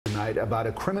tonight about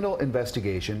a criminal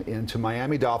investigation into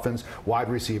Miami Dolphins wide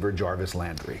receiver Jarvis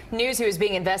Landry. News he was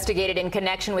being investigated in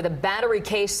connection with a battery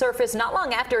case surfaced not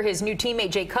long after his new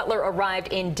teammate Jay Cutler arrived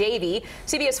in Davie.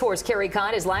 CBS 4's Carey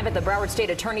is live at the Broward State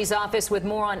Attorney's Office with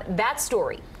more on that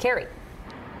story. Carey.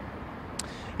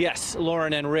 Yes,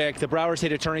 Lauren and Rick, the Broward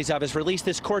State Attorney's Office released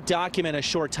this court document a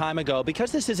short time ago.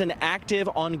 Because this is an active,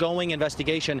 ongoing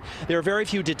investigation, there are very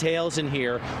few details in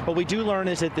here. What we do learn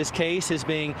is that this case is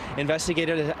being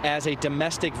investigated as a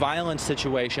domestic violence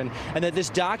situation, and that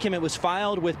this document was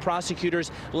filed with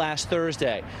prosecutors last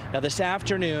Thursday. Now, this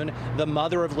afternoon, the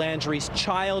mother of Landry's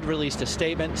child released a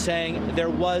statement saying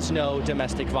there was no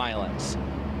domestic violence.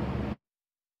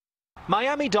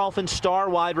 Miami Dolphins star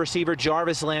wide receiver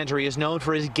Jarvis Landry is known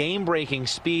for his game-breaking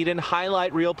speed and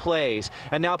highlight reel plays.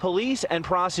 And now police and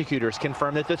prosecutors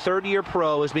confirm that the third-year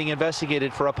pro is being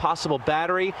investigated for a possible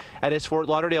battery at his Fort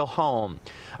Lauderdale home.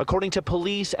 According to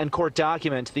police and court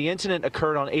documents, the incident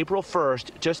occurred on April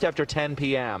 1st, just after 10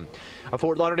 p.m. A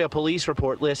Fort Lauderdale police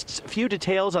report lists few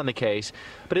details on the case,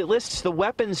 but it lists the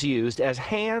weapons used as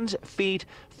hands, feet,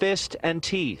 fist, and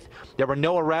teeth. There were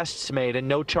no arrests made and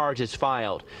no charges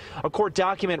filed. A court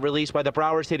document released by the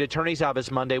Broward State Attorney's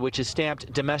Office Monday, which is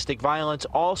stamped domestic violence,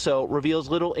 also reveals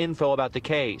little info about the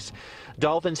case.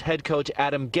 Dolphins head coach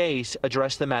Adam Gase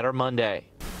addressed the matter Monday.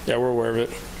 Yeah, we're aware of it.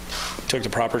 We took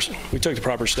the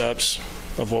proper steps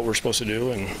of what we're supposed to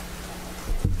do, and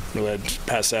really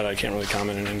past that I can't really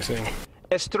comment on anything.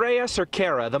 Estrella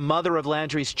Cerquera, the mother of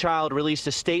Landry's child, released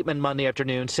a statement Monday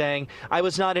afternoon saying, "I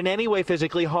was not in any way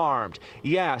physically harmed.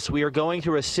 Yes, we are going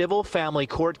through a civil family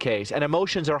court case and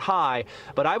emotions are high,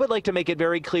 but I would like to make it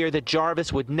very clear that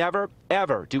Jarvis would never,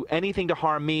 ever do anything to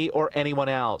harm me or anyone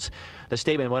else." The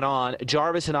statement went on,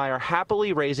 "Jarvis and I are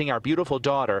happily raising our beautiful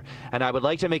daughter, and I would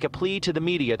like to make a plea to the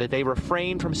media that they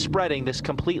refrain from spreading this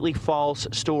completely false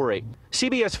story."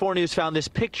 CBS 4 News found this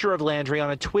picture of Landry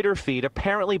on a Twitter feed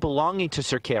apparently belonging to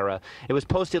Cerquera. It was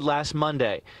posted last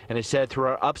Monday, and it said, "Through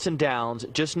our ups and downs,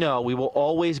 just know we will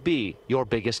always be your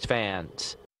biggest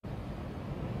fans."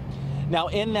 Now,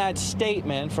 in that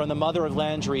statement from the mother of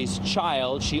Landry's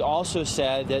child, she also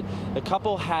said that the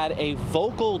couple had a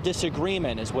vocal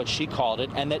disagreement, is what she called it,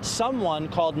 and that someone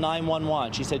called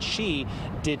 911. She said she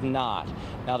did not.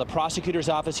 Now, the prosecutor's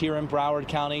office here in Broward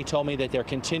County told me that they're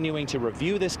continuing to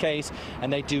review this case,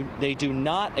 and they do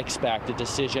not expect a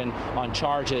decision on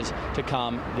charges to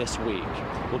come this week.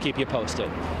 We'll keep you posted.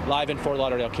 Live in Fort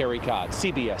Lauderdale, Carey,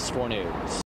 CBS 4 News.